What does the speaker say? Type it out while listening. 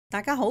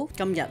大家好，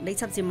今日呢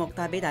輯節目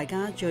帶俾大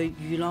家最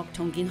娛樂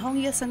同健康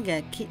於一身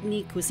嘅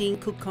Kidney Cuisine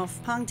Cook-Off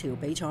烹調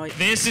比賽。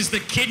This is the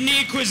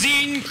Kidney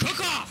Cuisine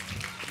Cook-Off!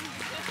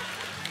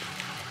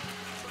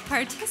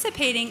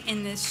 Participating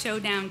in this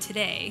showdown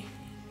today,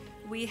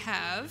 we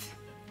have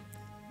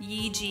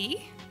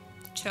Yi-Ji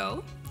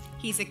Cho.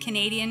 He's a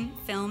Canadian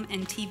film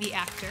and TV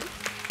actor.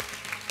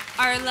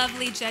 Our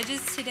lovely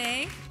judges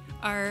today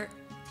are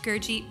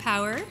Gurjeet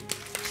Power.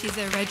 She's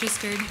a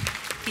registered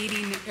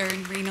PD or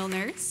renal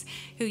nurse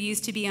who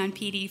used to be on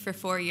PD for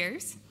 4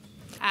 years.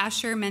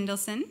 Asher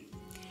Mendelson,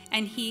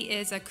 and he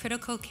is a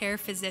critical care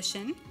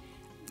physician,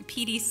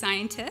 PD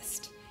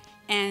scientist,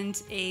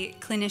 and a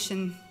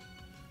clinician.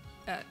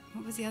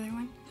 What was the other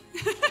one?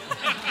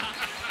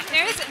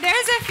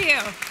 There's a few.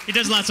 He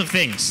does lots of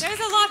things. There's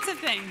a lots of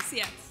things,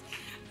 yes.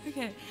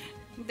 Okay.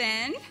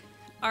 Then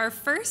our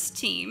first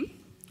team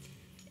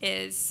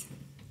is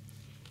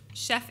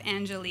Chef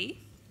Angeli,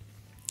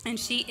 and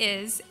she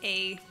is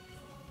a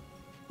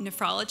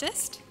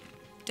nephrologist,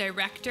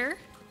 director,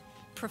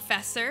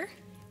 professor,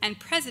 and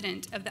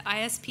president of the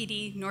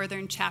ISPD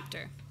Northern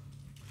Chapter.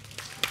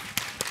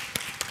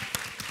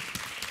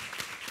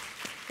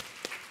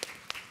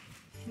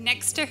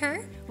 Next to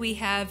her, we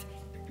have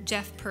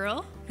Jeff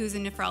Pearl, who's a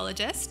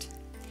nephrologist,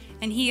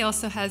 and he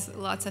also has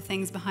lots of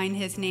things behind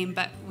his name,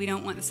 but we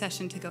don't want the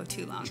session to go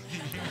too long.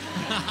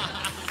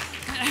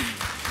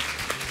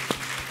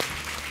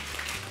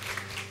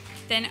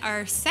 Then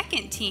our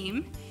second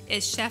team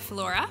is Chef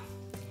Laura.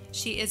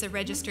 She is a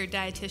registered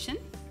dietitian.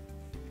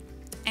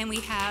 And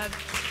we have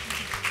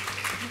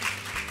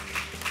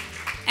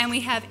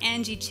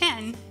Angie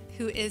Chen,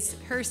 who is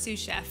her sous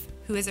chef,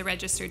 who is a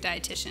registered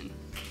dietitian.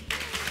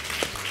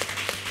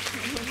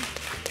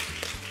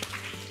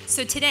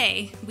 So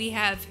today we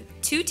have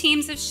 2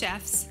 teams of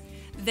chefs.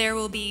 There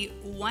will be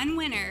 1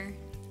 winner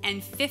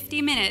and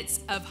 50 minutes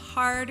of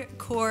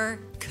hardcore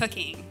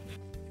cooking.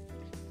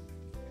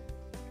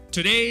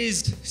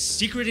 Today's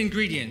secret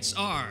ingredients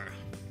are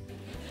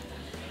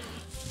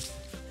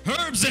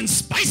herbs and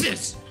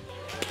spices.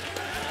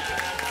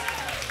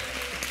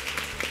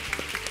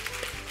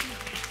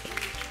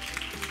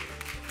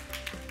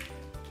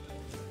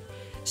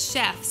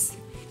 Chefs,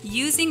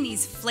 using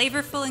these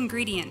flavorful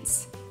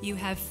ingredients, you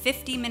have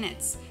 50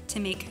 minutes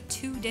to make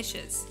 2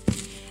 dishes.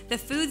 The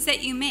foods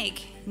that you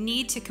make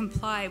need to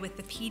comply with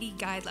the PD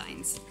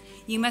guidelines.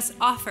 You must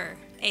offer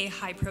a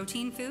high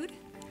protein food,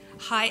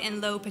 high and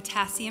low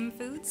potassium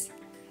foods.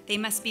 They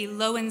must be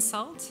low in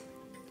salt,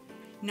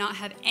 not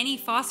have any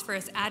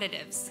phosphorus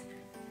additives,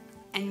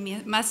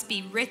 and must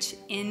be rich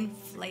in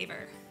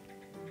flavor.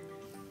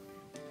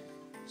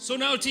 So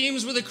now,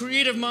 teams with a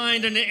creative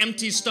mind and an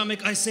empty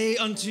stomach, I say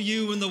unto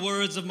you in the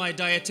words of my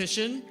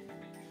dietitian,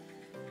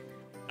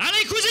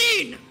 Allez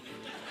cuisine!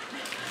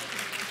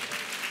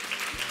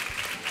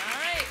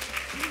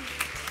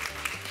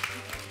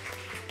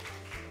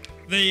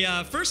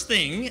 The first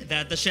thing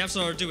that the chefs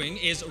are doing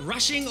is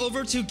rushing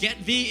over to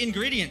get the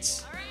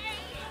ingredients. All right.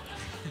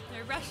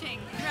 They're rushing.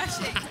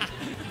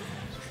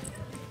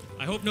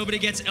 I hope nobody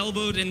gets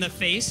elbowed in the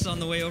face on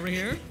the way over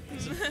here.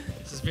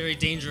 This is very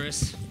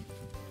dangerous.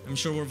 I'm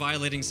sure we're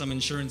violating some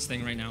insurance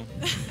thing right now.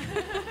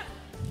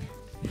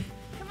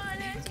 Come on,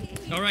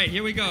 Auntie. All right,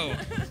 here we go.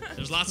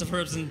 There's lots of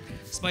herbs and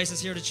spices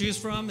here to choose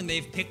from, and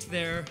they've picked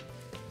their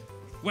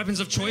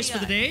weapons of choice for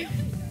the day.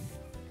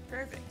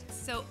 Perfect.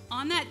 So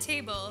on that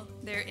table,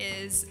 there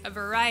is a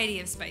variety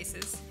of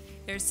spices.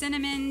 There's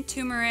cinnamon,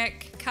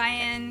 turmeric,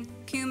 cayenne,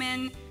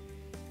 cumin,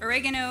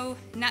 oregano,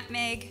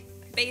 nutmeg,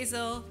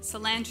 basil,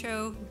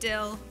 cilantro,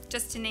 dill,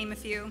 just to name a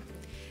few.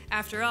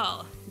 After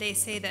all, they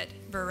say that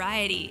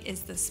variety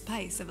is the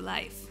spice of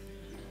life.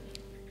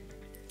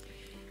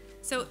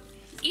 So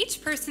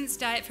each person's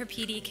diet for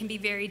PD can be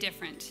very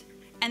different,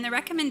 and the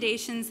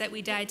recommendations that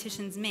we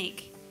dietitians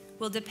make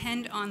will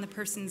depend on the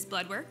person's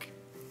blood work,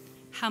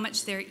 how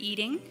much they're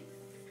eating,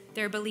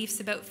 their beliefs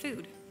about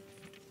food.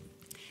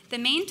 The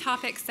main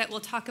topics that we'll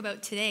talk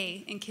about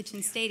today in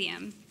Kitchen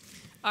Stadium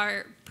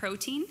are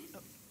protein,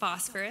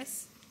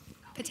 phosphorus,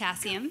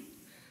 potassium,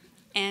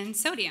 and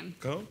sodium.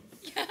 Go.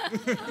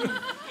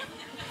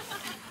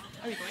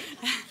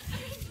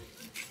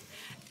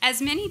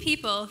 As many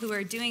people who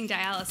are doing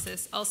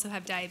dialysis also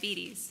have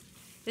diabetes,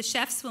 the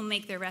chefs will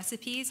make their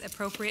recipes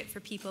appropriate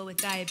for people with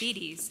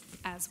diabetes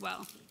as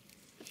well.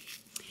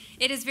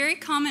 It is very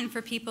common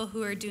for people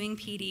who are doing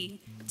PD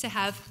to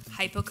have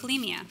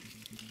hypokalemia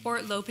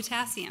or low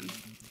potassium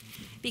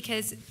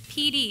because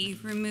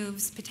PD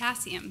removes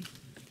potassium,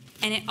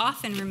 and it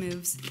often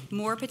removes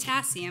more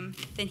potassium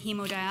than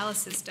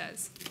hemodialysis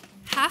does.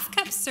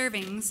 Half-cup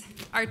servings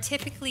are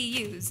typically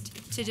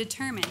used to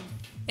determine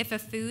if a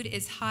food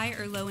is high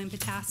or low in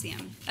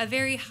potassium. A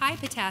very high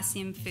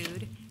potassium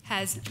food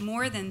has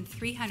more than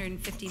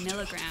 350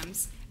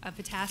 milligrams of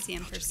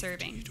potassium per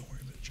serving.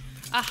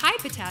 A high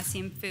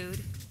potassium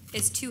food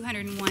is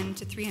 201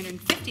 to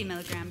 350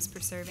 milligrams per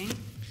serving.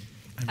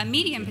 A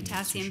medium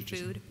potassium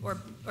food or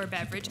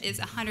beverage is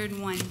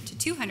 101 to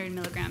 200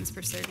 milligrams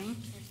per serving.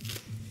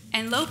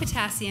 And low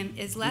potassium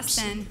is less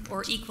than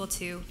or equal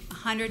to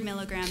 100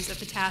 milligrams of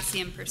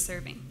potassium per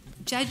serving.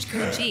 Judge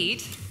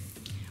Gurjeet,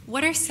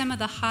 what are some of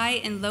the high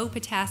and low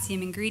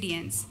potassium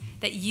ingredients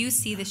that you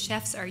see the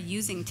chefs are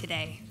using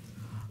today?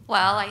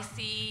 Well, I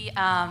see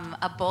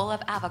a bowl of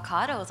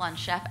avocados on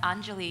Chef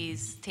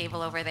Anjali's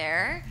table over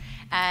there,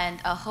 and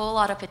a whole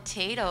lot of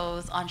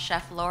potatoes on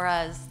Chef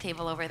Laura's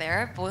table over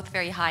there, both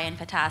very high in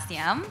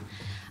potassium.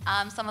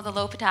 Some of the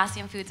low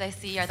potassium foods I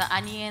see are the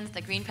onions,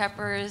 the green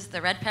peppers,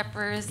 the red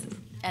peppers,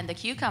 and the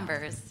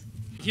cucumbers.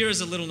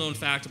 Here's a little known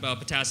fact about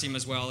potassium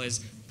as well is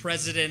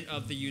President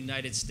of the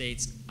United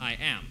States, I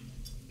am.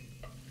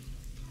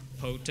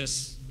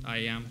 POTUS, I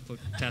am,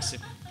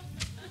 potassium.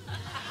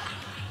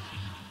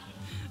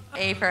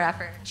 A for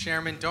effort.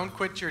 Chairman, don't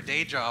quit your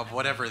day job,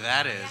 whatever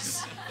that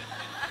is.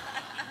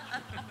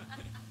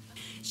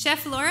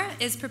 Chef Laura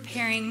is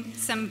preparing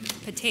some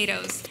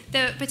potatoes.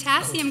 The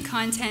potassium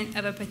content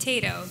of a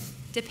potato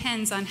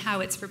depends on how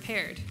it's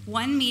prepared.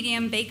 One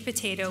medium baked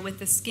potato with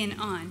the skin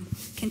on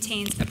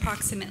contains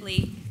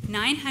approximately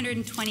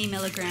 920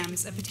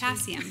 milligrams of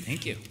potassium.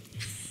 Thank you.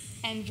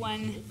 And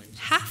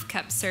 1/2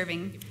 cup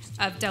serving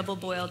of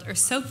double-boiled or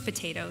soaked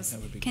potatoes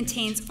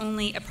contains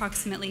only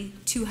approximately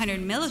 200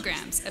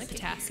 milligrams of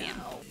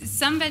potassium.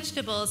 Some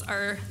vegetables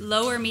are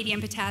low or medium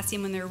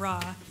potassium when they're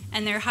raw,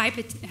 and they're high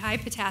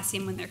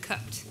potassium when they're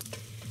cooked.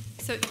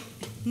 So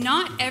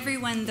not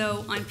everyone,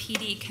 though, on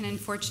PD can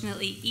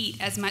unfortunately eat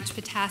as much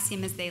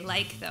potassium as they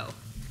like, though.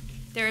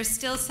 There are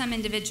still some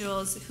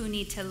individuals who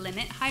need to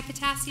limit high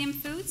potassium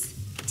foods.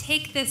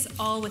 Take this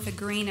all with a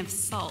grain of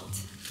salt.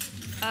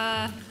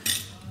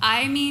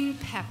 I mean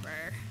pepper.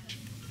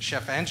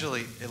 Chef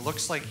Anjali, it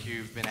looks like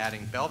you've been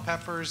adding bell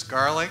peppers,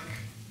 garlic,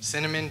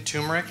 cinnamon,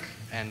 turmeric,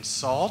 and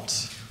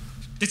salt.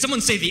 Did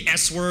someone say the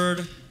S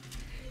word?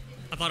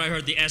 I thought I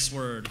heard the S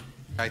word.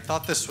 I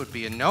thought this would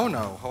be a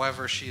no-no.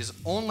 However, she is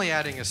only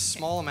adding a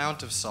small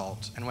amount of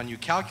salt, and when you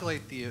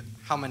calculate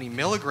how many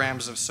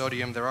milligrams of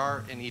sodium there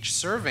are in each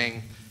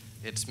serving,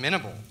 it's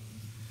minimal.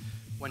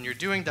 When you're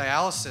doing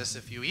dialysis,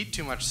 if you eat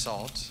too much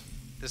salt,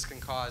 this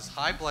can cause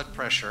high blood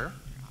pressure,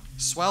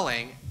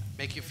 swelling,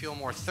 make you feel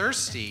more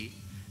thirsty,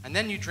 and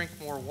then you drink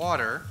more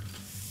water,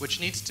 which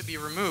needs to be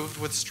removed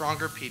with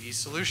stronger PD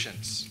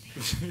solutions.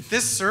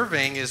 This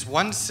serving is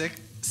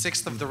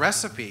 1/6 of the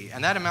recipe,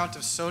 and that amount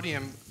of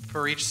sodium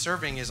per each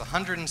serving is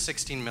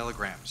 116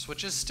 milligrams,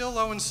 which is still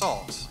low in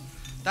salt.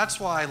 That's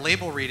why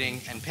label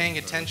reading and paying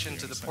attention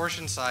to the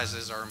portion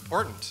sizes are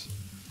important.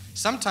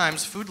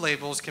 Sometimes food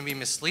labels can be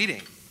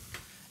misleading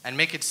and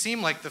make it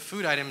seem like the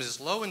food item is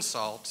low in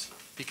salt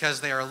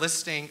because they are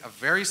listing a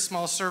very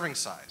small serving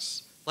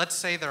size. Let's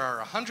say there are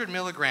 100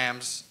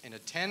 milligrams in a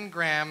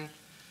 10-gram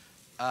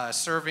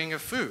serving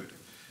of food.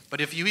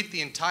 But if you eat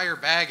the entire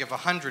bag of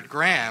 100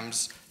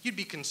 grams, you'd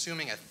be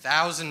consuming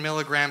 1,000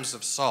 milligrams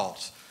of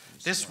salt.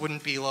 This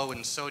wouldn't be low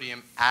in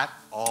sodium at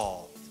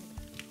all.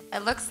 It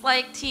looks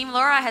like Team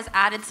Laura has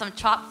added some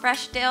chopped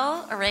fresh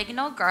dill,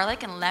 oregano,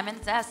 garlic, and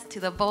lemon zest to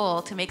the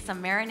bowl to make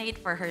some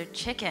marinade for her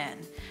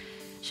chicken.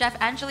 Chef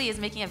Anjali is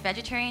making a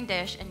vegetarian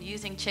dish and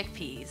using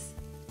chickpeas.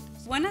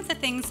 One of the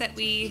things that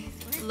we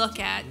look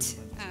at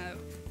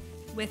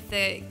with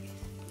the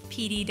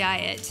PD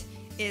diet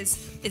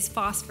is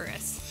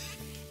phosphorus.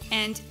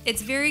 And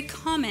it's very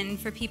common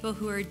for people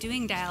who are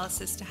doing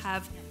dialysis to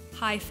have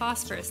high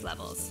phosphorus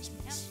levels.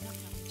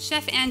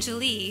 Chef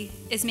Anjali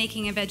is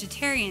making a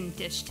vegetarian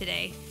dish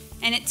today,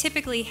 and it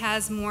typically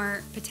has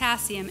more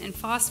potassium and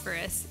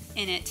phosphorus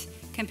in it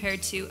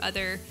compared to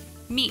other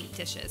meat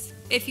dishes.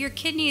 If your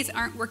kidneys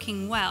aren't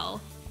working well,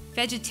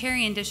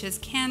 vegetarian dishes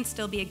can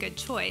still be a good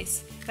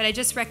choice, but I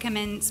just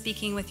recommend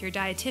speaking with your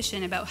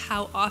dietitian about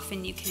how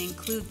often you can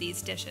include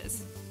these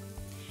dishes.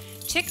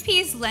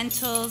 Chickpeas,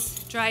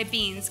 lentils, dry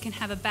beans can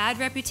have a bad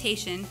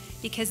reputation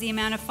because the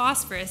amount of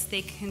phosphorus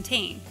they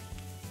contain.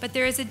 But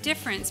there is a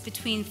difference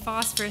between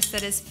phosphorus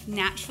that is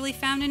naturally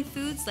found in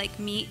foods like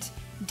meat,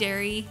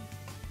 dairy,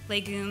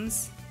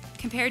 legumes,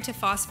 compared to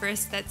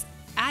phosphorus that's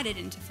added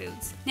into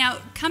foods. Now,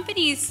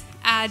 companies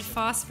add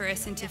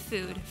phosphorus into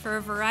food for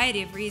a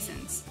variety of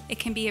reasons. It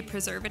can be a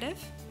preservative,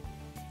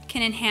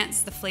 can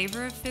enhance the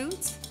flavor of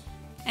foods,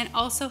 and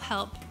also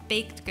help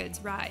baked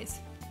goods rise.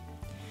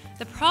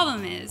 The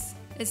problem is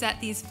that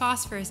these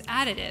phosphorus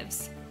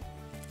additives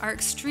are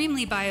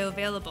extremely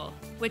bioavailable,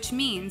 which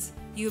means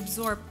you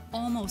absorb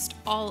almost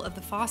all of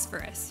the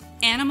phosphorus.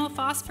 Animal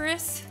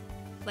phosphorus,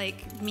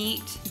 like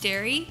meat,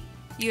 dairy,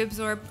 you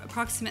absorb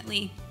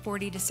approximately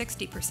 40 to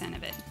 60%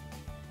 of it.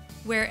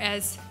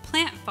 Whereas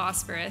plant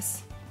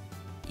phosphorus,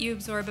 you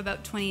absorb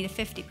about 20 to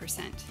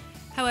 50%.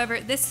 However,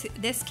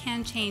 this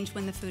can change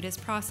when the food is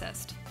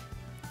processed.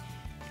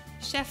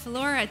 Chef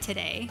Laura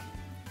today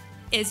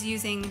is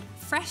using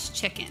fresh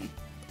chicken.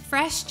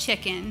 Fresh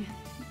chicken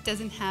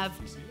doesn't have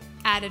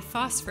added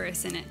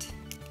phosphorus in it.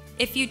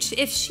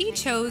 If she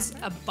chose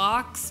a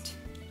boxed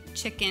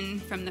chicken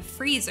from the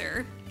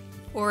freezer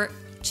or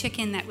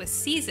chicken that was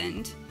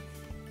seasoned,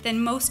 then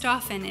most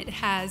often it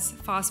has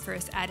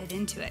phosphorus added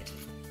into it.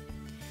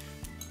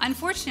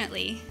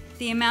 Unfortunately,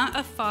 the amount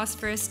of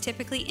phosphorus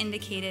typically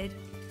indicated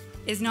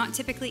is not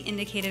typically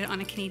indicated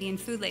on a Canadian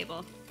food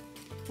label.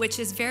 which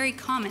is very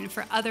common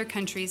for other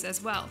countries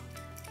as well.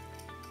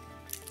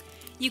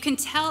 You can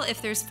tell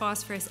if there's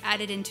phosphorus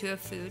added into a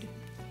food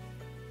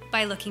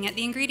by looking at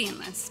the ingredient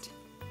list.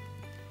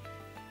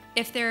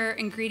 If there are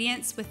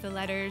ingredients with the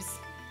letters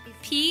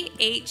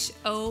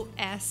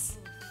PHOS,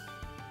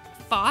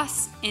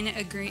 phos in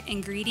an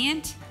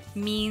ingredient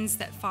means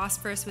that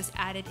phosphorus was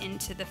added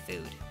into the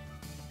food.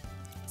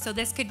 So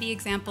this could be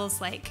examples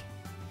like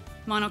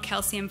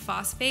monocalcium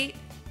phosphate,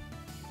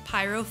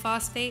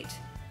 pyrophosphate,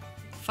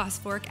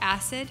 phosphoric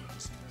acid,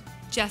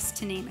 just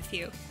to name a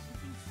few.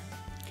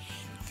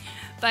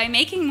 By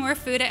making more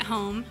food at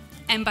home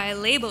and by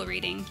label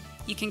reading,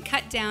 you can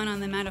cut down on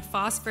the amount of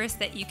phosphorus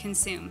that you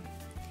consume.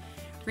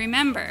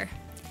 Remember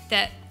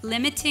that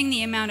limiting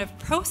the amount of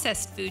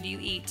processed food you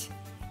eat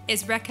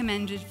is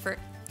recommended for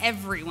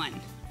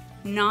everyone,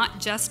 not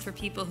just for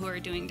people who are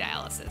doing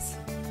dialysis.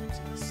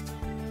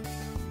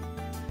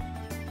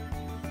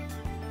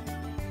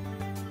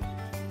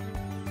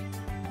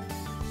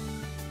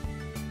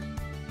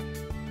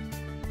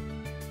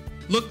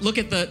 Look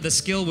at the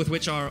skill with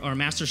which our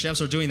master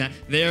chefs are doing that.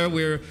 There,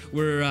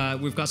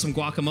 we've got some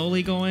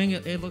guacamole going.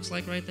 It looks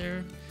like right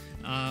there.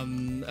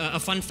 A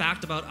fun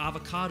fact about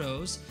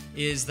avocados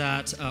is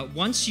that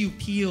once you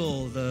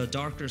peel the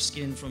darker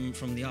skin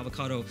from the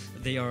avocado,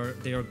 they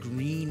are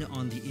green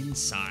on the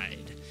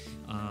inside.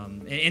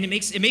 And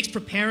it makes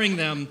preparing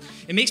them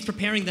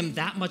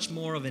that much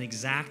more of an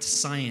exact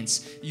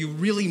science. You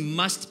really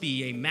must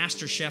be a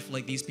master chef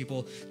like these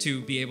people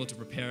to be able to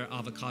prepare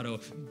avocado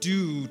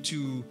due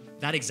to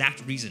that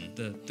exact reason,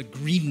 the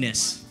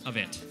greenness of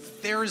it.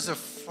 There is a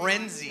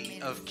frenzy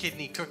of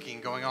kidney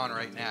cooking going on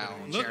right now.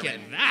 Look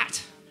Chairman. at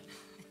that.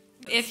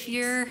 If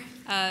you're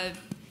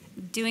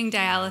doing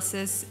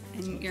dialysis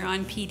and you're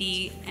on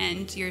PD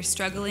and you're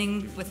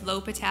struggling with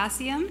low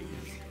potassium,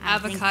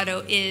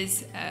 avocado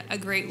is a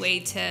great way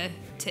to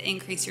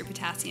increase your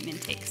potassium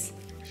intakes.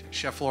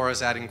 Chef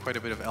Laura's adding quite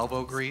a bit of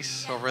elbow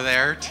grease over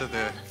there to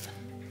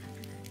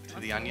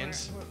the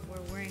onions.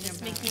 We're worrying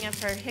about making up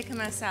our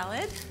jicama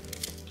salad.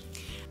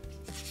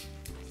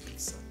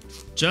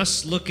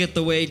 Just look at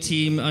the way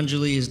Team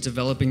Anjali is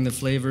developing the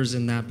flavors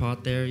in that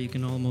pot there. You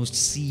can almost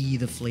see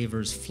the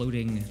flavors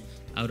floating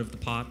out of the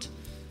pot.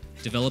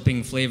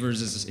 Developing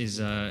flavors is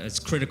as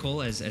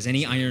critical as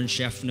any Iron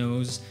Chef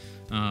knows.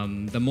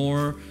 The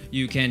more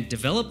you can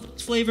develop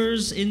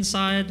flavors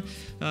inside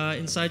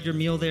your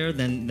meal there,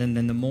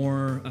 then the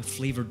more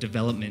flavor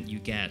development you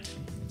get.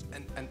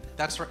 And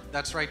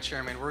that's right,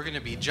 Chairman. We're going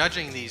to be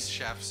judging these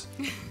chefs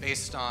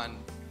based on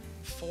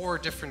 4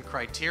 different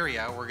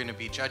criteria. We're going to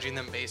be judging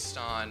them based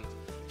on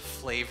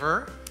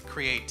flavor,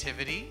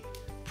 creativity,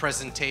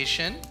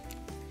 presentation,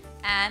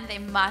 And they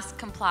must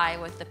comply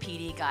with the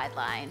PD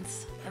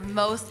guidelines. The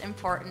most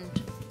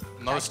important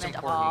judgment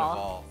of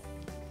all.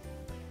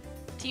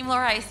 Team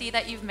Laura, I see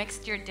that you've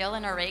mixed your dill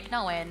and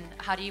oregano in.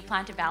 How do you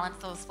plan to balance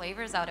those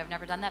flavors out? I've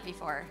never done that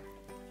before.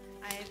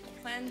 I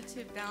plan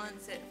to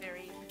balance it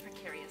very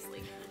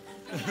precariously.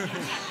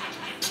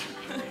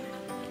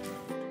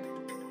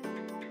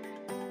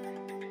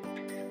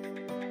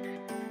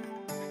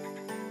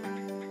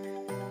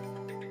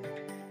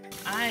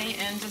 I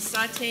am just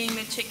sauteing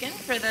the chicken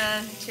for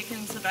the chicken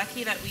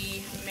souvlaki that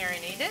we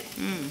marinated.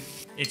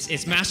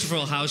 It's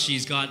masterful how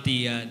she's got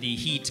the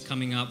heat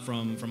coming up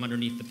from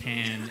underneath the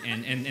pan,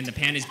 and the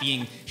pan is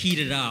being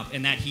heated up,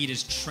 and that heat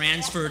is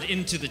transferred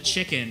into the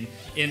chicken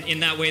in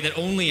that way that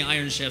only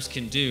Iron Chefs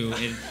can do.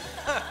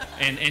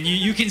 And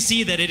you can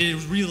see that it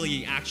is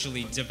really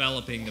actually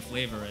developing the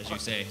flavor, as you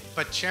say.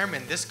 But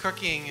Chairman, this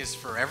cooking is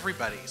for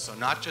everybody, so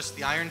not just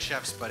the Iron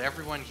Chefs, but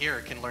everyone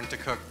here can learn to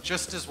cook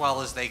just as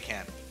well as they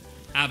can.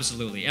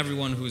 Absolutely.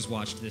 Everyone who's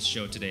watched this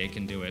show today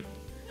can do it.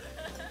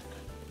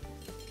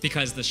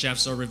 Because the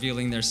chefs are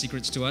revealing their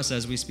secrets to us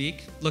as we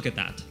speak. Look at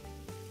that.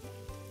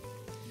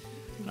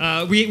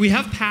 We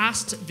have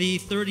passed the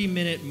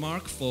 30-minute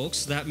mark,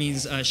 folks. That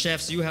means,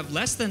 chefs, you have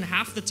less than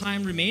half the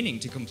time remaining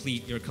to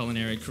complete your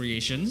culinary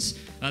creations.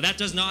 That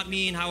does not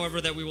mean,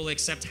 however, that we will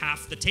accept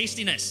half the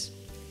tastiness.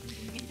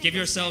 Give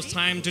yourselves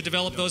time to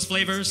develop those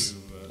flavors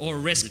or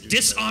risk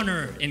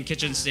dishonor in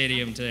Kitchen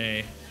Stadium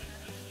today.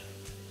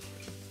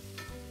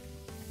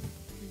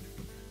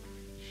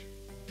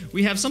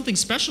 We have something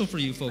special for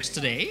you folks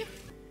today.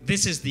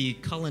 This is the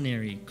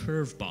culinary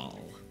curveball.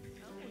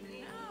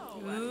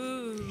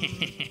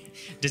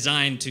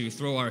 Designed to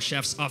throw our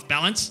chefs off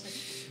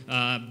balance,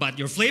 but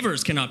your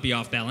flavors cannot be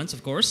off balance,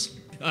 of course.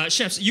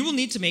 Chefs, you will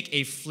need to make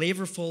a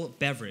flavorful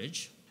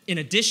beverage in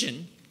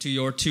addition to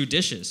your 2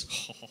 dishes.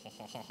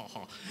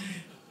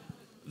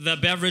 The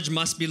beverage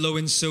must be low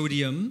in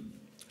sodium,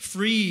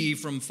 free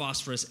from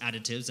phosphorus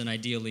additives, and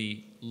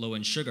ideally low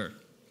in sugar.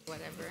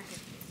 Whatever.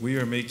 We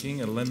are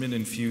making a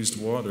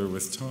lemon-infused water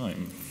with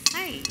thyme.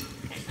 Hi.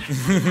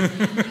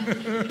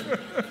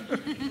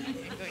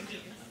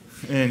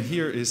 And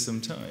here is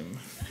some thyme.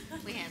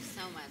 We have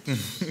so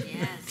much.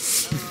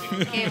 Yes. Oh,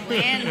 okay,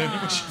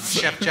 bueno.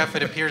 Chef Jeff,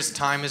 it appears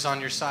time is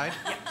on your side.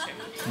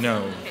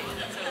 No.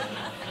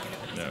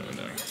 No.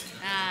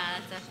 Ah,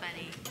 that's so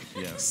funny.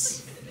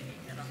 Yes.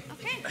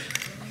 Okay.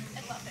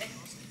 I love it.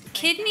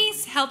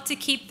 Kidneys help to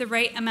keep the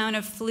right amount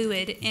of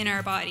fluid in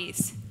our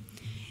bodies.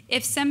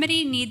 If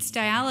somebody needs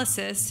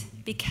dialysis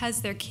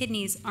because their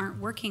kidneys aren't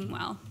working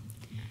well,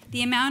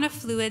 the amount of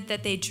fluid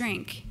that they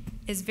drink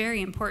is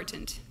very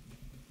important.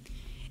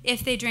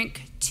 If they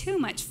drink too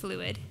much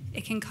fluid,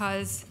 it can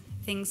cause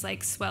things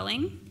like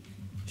swelling,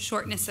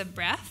 shortness of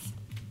breath,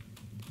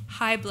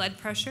 high blood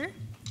pressure,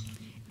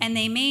 and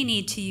they may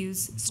need to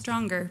use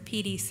stronger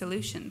PD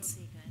solutions.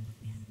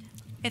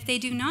 If they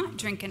do not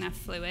drink enough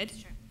fluid,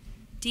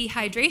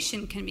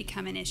 dehydration can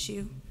become an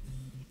issue,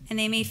 and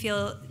they may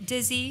feel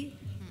dizzy,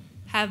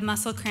 have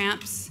muscle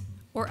cramps,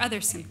 or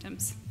other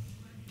symptoms.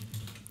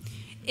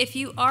 If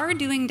you are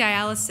doing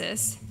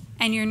dialysis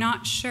and you're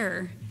not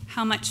sure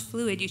how much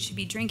fluid you should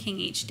be drinking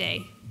each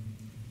day,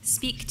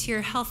 speak to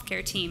your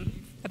healthcare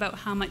team about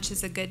how much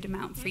is a good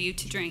amount for you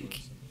to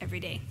drink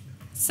every day.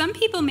 Some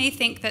people may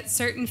think that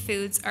certain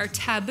foods are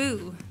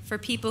taboo for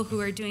people who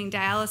are doing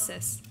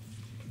dialysis,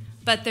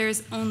 but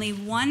there's only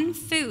one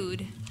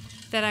food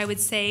that I would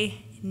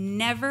say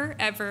never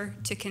ever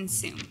to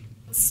consume.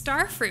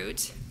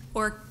 Starfruit,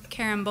 or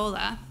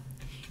carambola,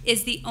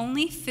 is the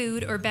only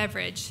food or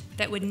beverage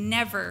that would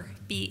never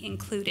be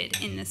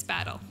included in this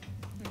battle.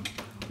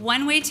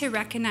 One way to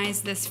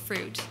recognize this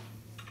fruit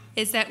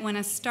is that when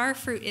a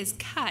starfruit is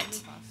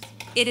cut,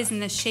 it is in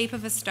the shape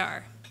of a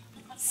star.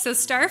 So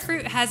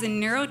starfruit has a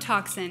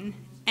neurotoxin,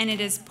 and it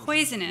is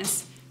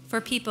poisonous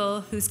for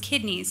people whose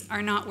kidneys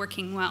are not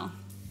working well.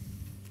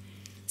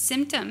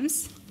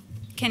 Symptoms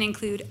can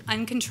include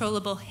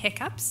uncontrollable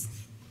hiccups,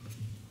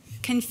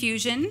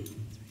 confusion,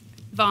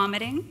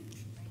 vomiting,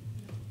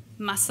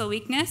 muscle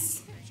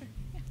weakness,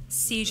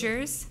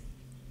 seizures,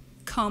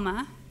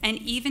 coma, and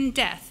even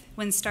death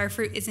when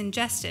starfruit is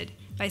ingested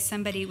by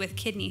somebody with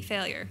kidney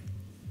failure.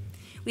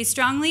 We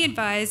strongly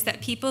advise that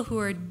people who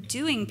are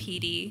doing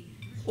PD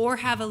or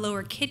have a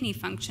lower kidney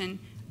function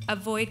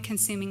avoid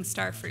consuming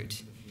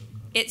starfruit,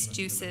 its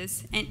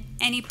juices, and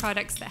any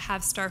products that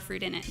have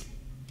starfruit in it.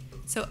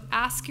 So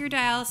ask your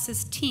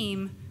dialysis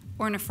team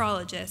or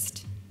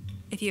nephrologist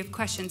if you have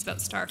questions about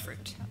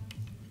starfruit.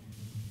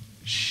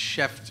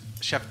 Chef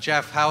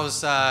Jeff,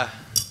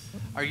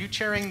 are you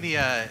chairing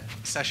the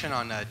session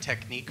on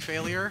technique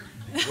failure?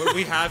 What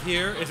we have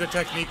here is a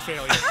technique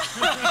failure.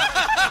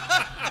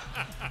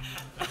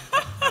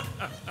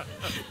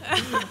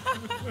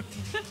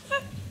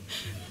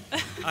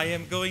 I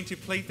am going to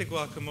plate the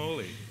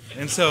guacamole.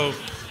 And so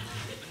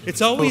it's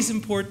always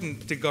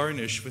important to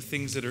garnish with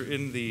things that are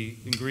in the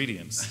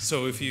ingredients.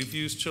 So if you've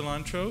used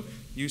cilantro,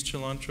 use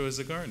cilantro as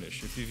a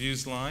garnish. If you've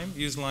used lime,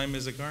 use lime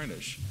as a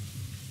garnish.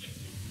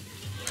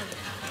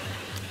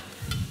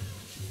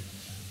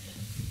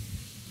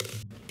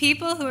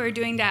 People who are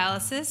doing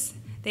dialysis,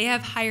 they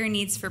have higher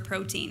needs for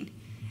protein,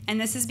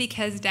 and this is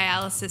because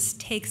dialysis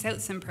takes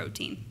out some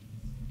protein.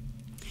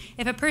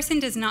 If a person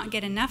does not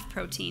get enough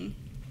protein,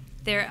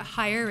 they're at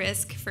higher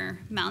risk for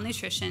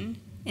malnutrition,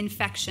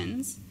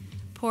 infections,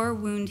 poor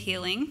wound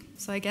healing,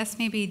 so I guess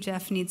maybe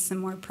Jeff needs some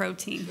more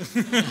protein,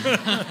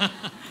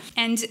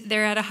 and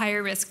they're at a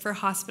higher risk for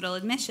hospital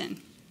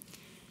admission.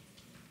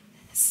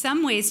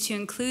 Some ways to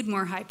include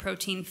more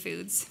high-protein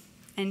foods,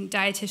 and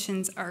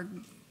dietitians are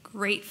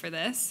great for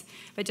this,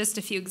 but just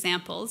a few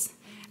examples,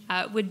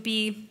 would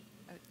be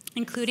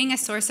including a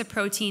source of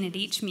protein at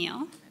each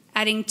meal,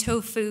 adding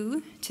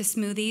tofu to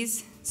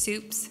smoothies,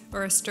 soups,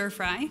 or a stir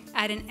fry,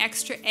 add an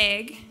extra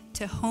egg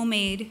to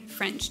homemade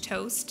French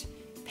toast,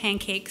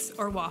 pancakes,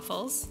 or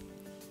waffles,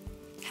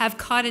 have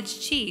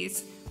cottage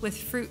cheese with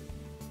fruit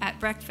at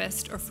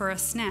breakfast or for a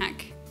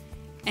snack,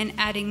 and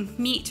adding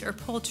meat or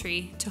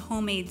poultry to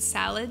homemade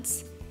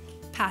salads,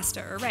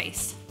 pasta, or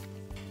rice.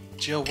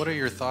 Jill, what are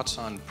your thoughts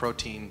on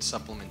protein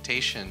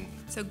supplementation?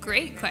 So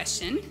great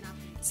question.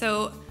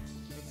 So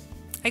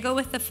I go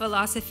with the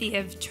philosophy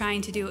of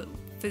trying to do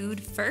food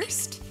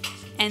first,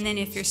 and then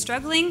if you're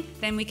struggling,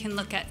 then we can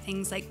look at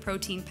things like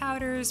protein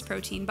powders,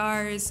 protein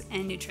bars,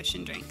 and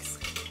nutrition drinks.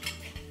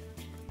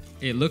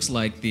 It looks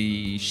like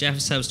the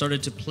chefs have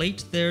started to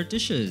plate their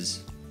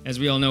dishes. As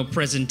we all know,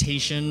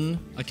 presentation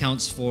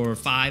accounts for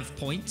 5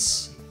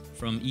 points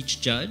from each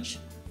judge.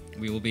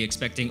 We will be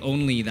expecting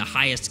only the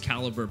highest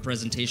caliber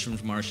presentation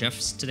from our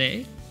chefs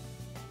today.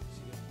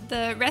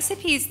 The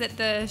recipes that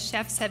the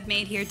chefs have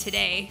made here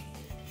today,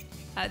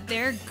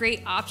 they're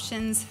great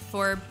options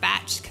for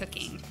batch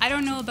cooking. I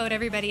don't know about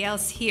everybody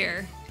else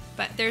here,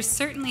 but there's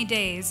certainly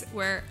days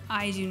where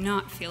I do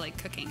not feel like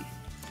cooking.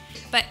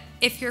 But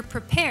if you're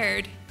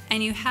prepared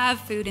and you have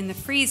food in the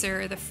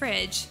freezer or the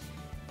fridge,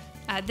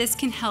 this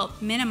can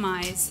help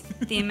minimize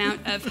the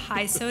amount of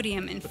high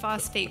sodium and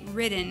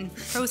phosphate-ridden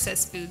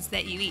processed foods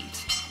that you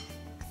eat.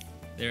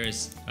 There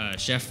is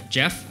Chef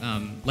Jeff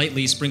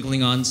lightly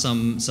sprinkling on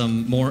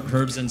some more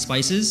herbs and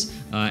spices.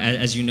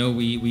 As you know,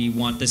 we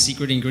want the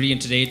secret ingredient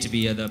today to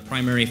be the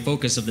primary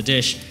focus of the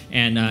dish,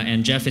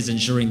 and Jeff is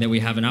ensuring that we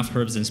have enough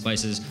herbs and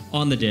spices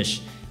on the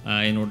dish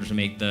in order to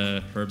make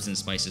the herbs and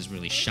spices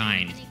really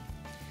shine.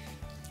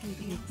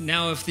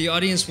 Now, if the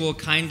audience will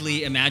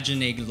kindly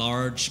imagine a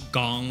large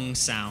gong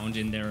sound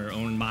in their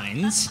own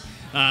minds.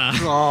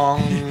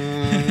 Gong.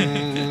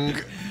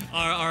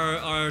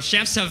 our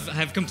chefs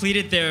have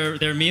completed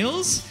their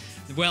meals.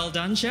 Well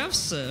done,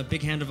 chefs. A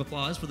big hand of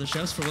applause for the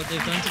chefs for what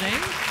they've done today.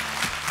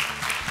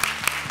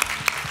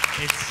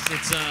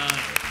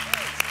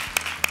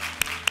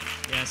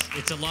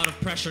 It's a lot of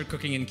pressure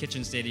cooking in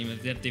Kitchen Stadium.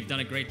 They've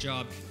done a great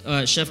job.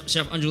 Chef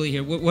Anjali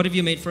here, what have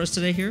you made for us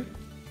today here?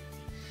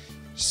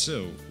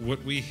 So,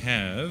 what we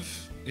have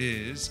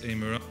is a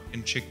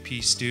Moroccan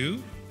chickpea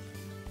stew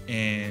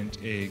and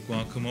a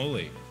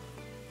guacamole.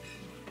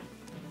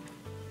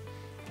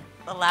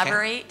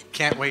 Elaborate.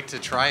 Can't wait to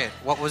try it.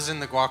 What was in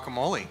the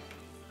guacamole?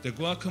 The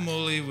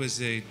guacamole was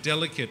a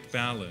delicate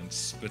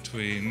balance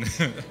between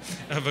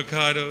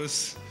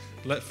avocados,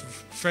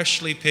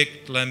 freshly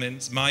picked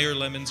lemons. Meyer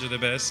lemons are the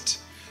best.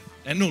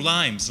 And no,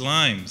 limes.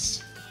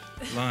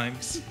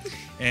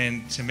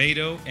 And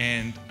tomato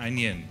and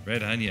onion,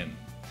 red onion.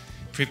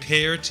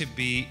 Prepared to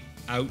be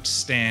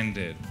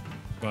outstanded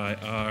by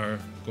our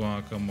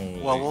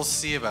guacamole. Well, we'll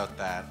see about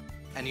that.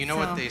 And you know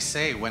what they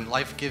say, when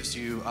life gives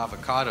you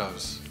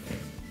avocados,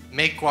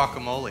 make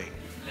guacamole.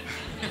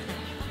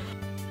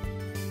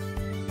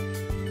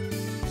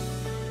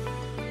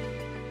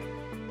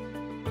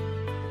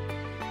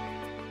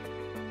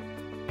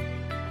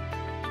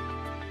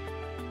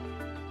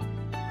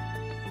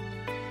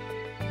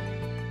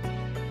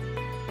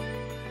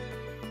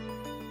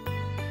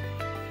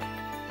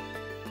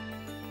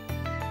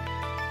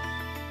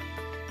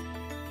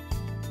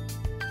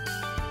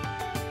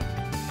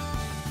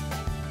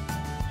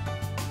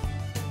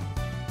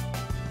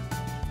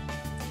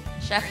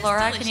 Chef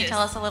Laura, can you tell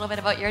us a little bit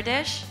about your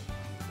dish?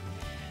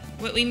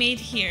 What we made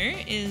here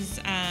is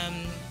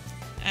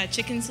a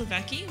chicken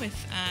souvlaki with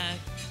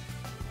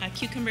a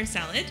cucumber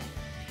salad.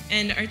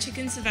 And our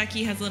chicken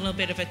souvlaki has a little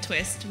bit of a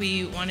twist.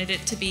 We wanted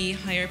it to be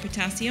higher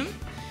potassium.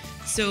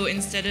 So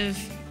instead of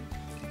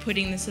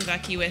putting the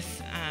souvlaki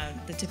with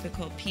the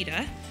typical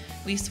pita,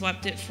 we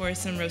swapped it for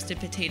some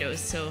roasted potatoes,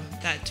 so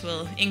that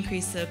will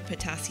increase the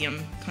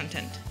potassium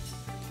content.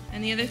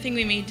 And the other thing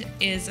we made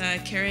is a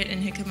carrot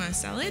and jicama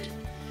salad.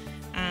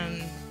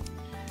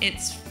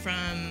 It's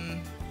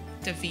from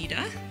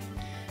Davida.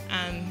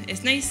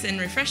 It's nice and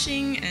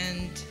refreshing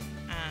and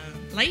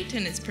light,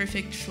 and it's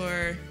perfect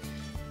for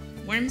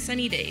warm,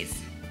 sunny days.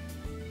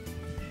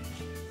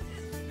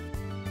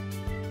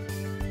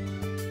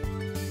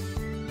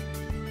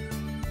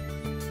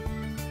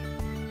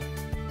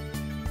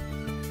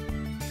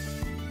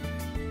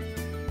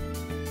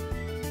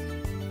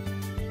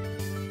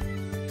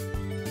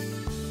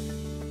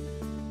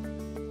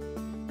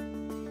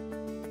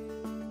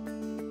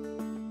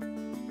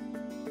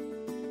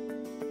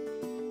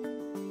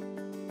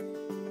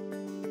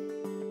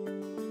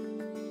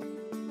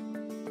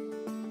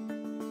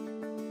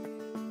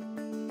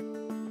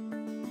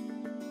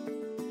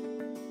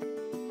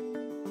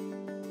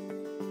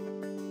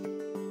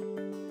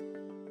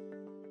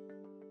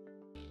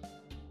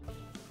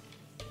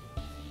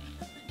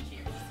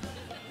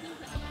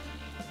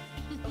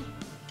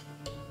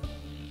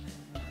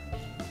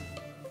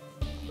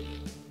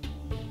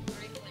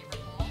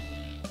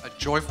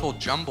 Joyful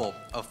jumble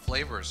of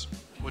flavors.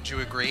 Would you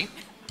agree?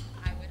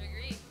 I would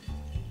agree.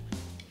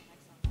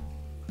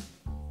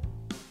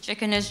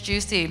 Chicken is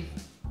juicy.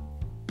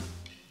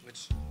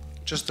 It's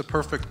just the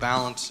perfect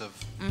balance of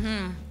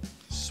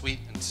sweet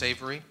and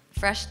savory.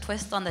 Fresh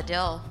twist on the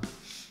dill.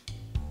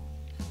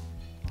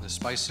 The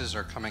spices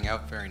are coming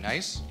out very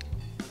nice.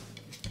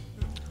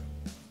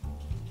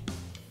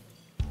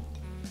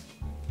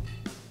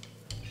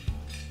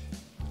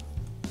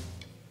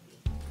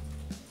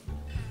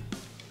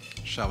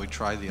 Shall we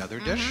try the other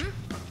dish?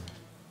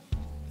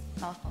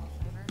 Mouthful of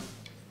flavor.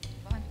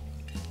 Go ahead.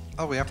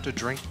 Oh, we have to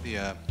drink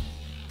the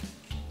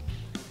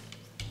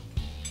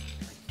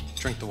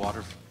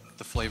water,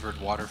 the flavored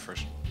water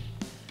first.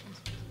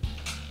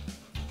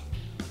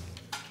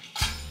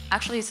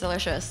 Actually, it's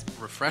delicious.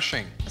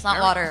 Refreshing. It's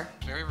not water.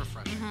 Very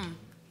refreshing.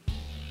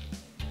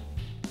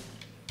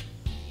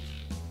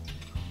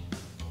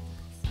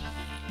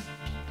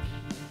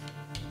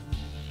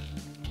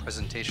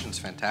 Presentation's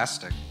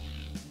fantastic.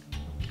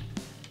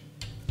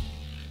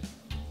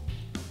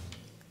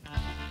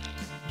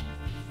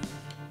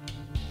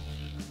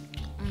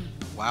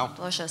 Wow.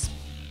 Delicious.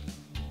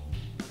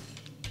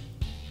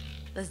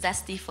 The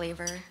zesty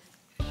flavor.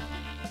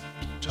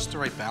 Just the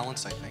right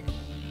balance, I think.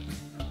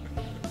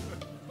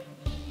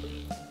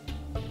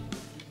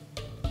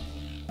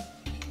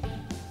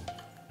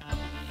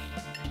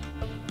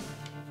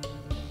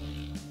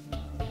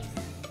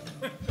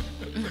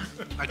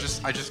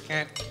 I just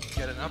can't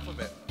get enough of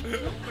it.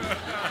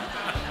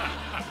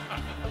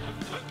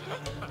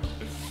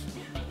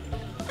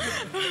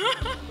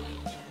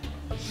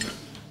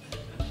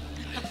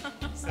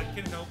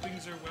 Second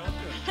helpings are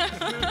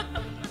welcome.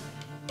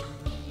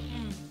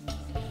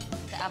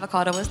 The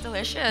avocado was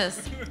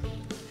delicious.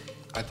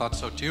 I thought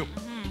so too.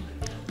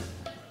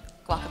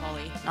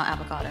 Guacamole, not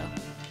avocado.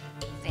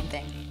 Same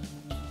thing.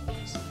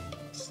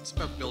 It's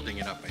about building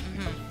it up, I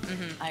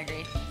think. I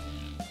agree.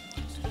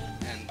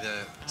 And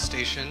the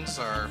stations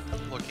are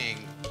looking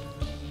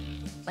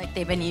like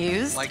they've been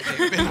used. Like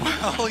they've been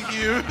well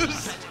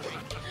used.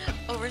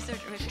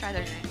 Let's try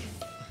their drink.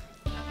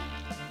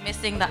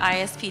 Missing the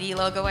ISPD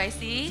logo, I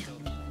see.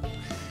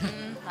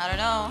 I don't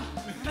know.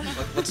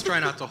 Let's try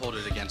not to hold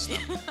it against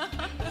them.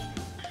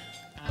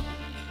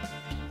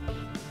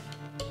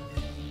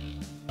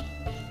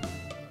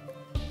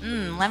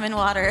 Lemon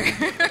water.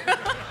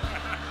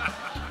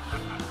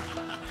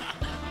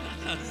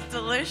 It's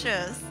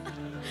delicious.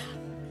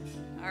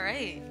 All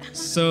right.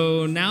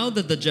 So now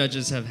that the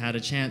judges have had a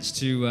chance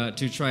to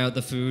try out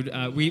the food,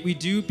 we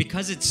do,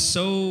 because it's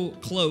so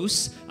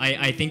close,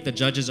 I think the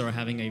judges are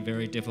having a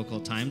very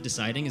difficult time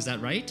deciding. Is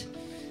that right?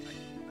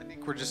 I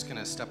think we're just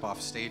gonna step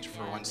off stage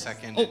for 1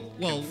 second. Oh, and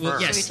well, confer.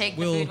 yes. Should we take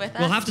the food with us?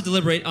 We'll have to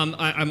deliberate.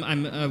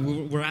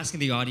 We're asking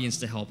the audience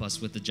to help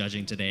us with the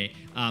judging today.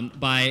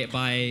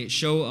 By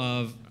show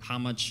of how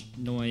much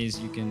noise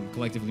you can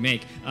collectively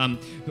make.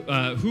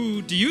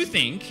 Who do you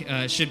think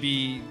should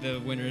be the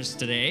winners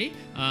today?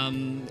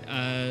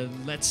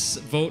 Let's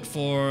vote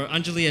for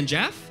Anjali and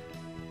Jeff.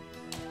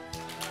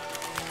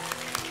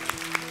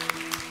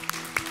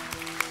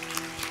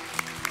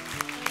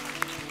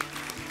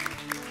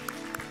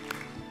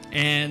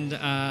 And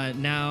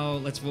now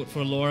let's vote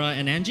for Laura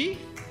and Angie.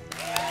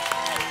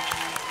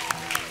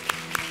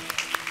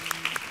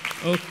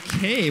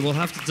 Okay, we'll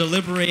have to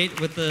deliberate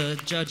with the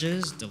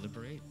judges.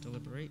 Deliberate.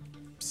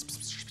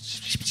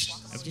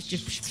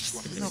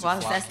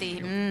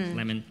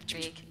 Lemon.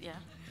 Drink, yeah.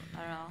 I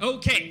don't know.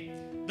 Okay,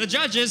 the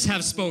judges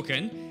have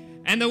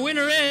spoken, and the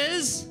winner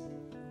is...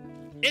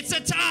 It's a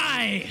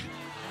tie!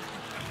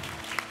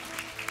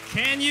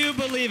 Can you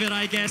believe it?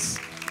 I guess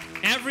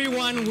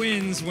everyone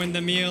wins when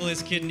the meal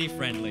is kidney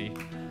friendly.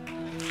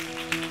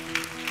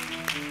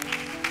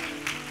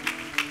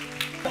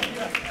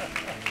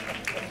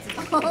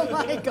 Oh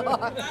my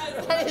God,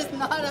 that is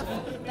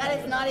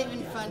not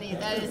even funny.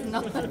 That is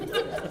not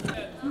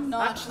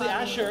Actually,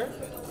 funny.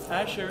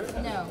 Asher,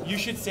 No. you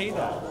should say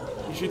that.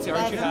 You should say,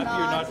 aren't you That's happy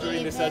you're not not doing the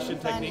even session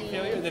technique funny.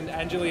 failure? Then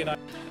Anjali and I...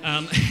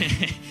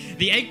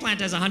 The eggplant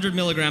has 100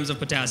 milligrams of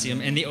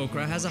potassium, and the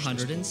okra has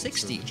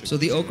 160. So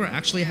the okra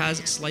actually has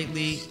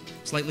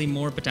slightly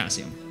more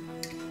potassium.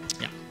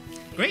 Yeah,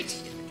 great.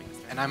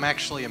 And I'm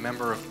actually a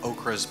member of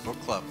Okra's book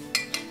club.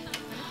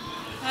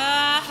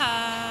 Ha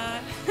ha.